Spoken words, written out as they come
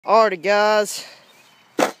Alrighty guys,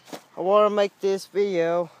 I want to make this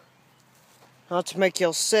video, not to make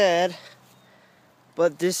y'all sad,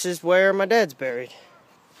 but this is where my dad's buried.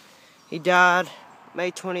 He died May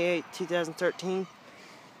 28, 2013,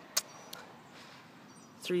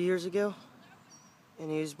 3 years ago, and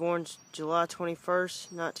he was born July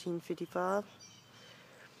 21st, 1955,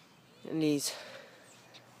 and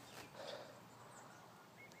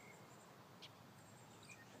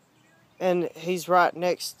he's right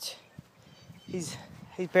next. He's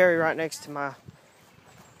buried right next to my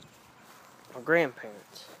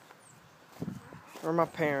grandparents, or my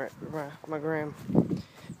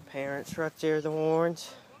grandparents right there, the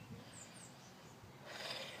Warrens.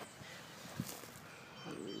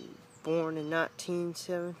 Born in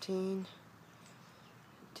 1917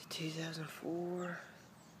 to 2004.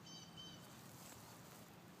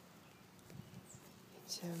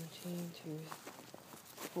 17 to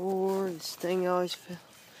 4. This thing always fell.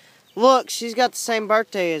 Look, she's got the same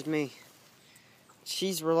birthday as me.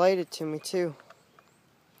 She's related to me too.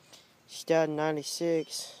 She died in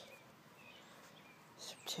 96.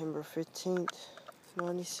 September 15th,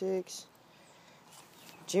 96.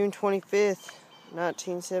 June 25th,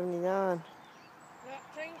 1979.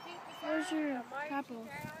 Where's your papa?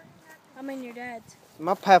 I mean your dad's.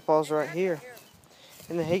 My papa's right here.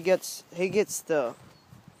 And then he gets the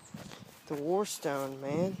War Stone,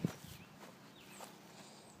 man.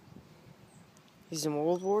 He's in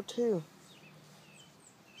World War II.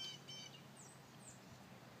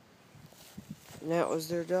 And that was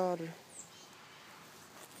their daughter.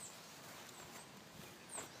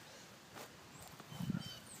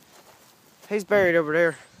 He's buried over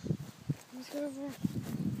there. Let's go over there.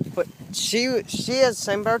 But she has the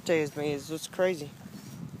same birthday as me. It's just crazy.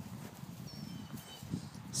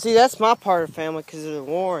 See, that's my part of the family because of the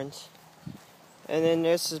Warrens. And then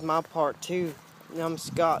this is my part too. And I'm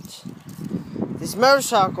Scots. This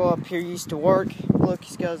motorcycle up here used to work. Look,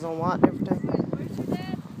 he's got his own light and everything. Where's your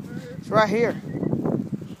dad? It's right here.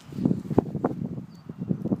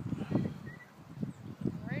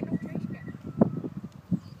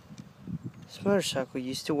 This motorcycle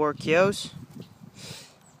used to work, yos.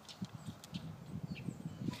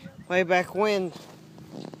 Way back when.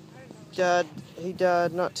 He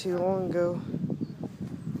died not too long ago.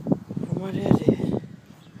 My dad did.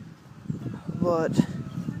 But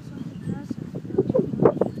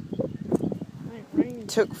it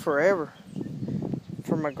took forever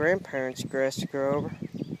for my grandparents' grass to grow over.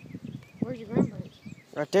 Where's your grandparents?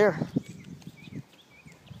 Right there.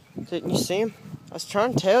 Didn't you see him? I was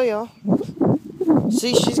trying to tell y'all.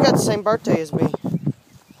 See, she's got the same birthday as me.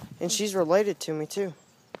 And she's related to me too.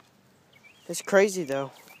 It's crazy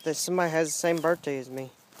though that somebody has the same birthday as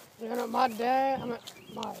me. You know, my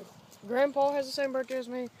grandpa has the same birthday as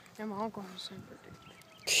me, and my uncle has the same birthday.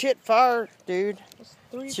 Shit fire, dude. It's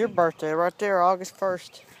It's your birthday right there, August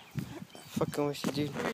 1st. Fucking with you, dude.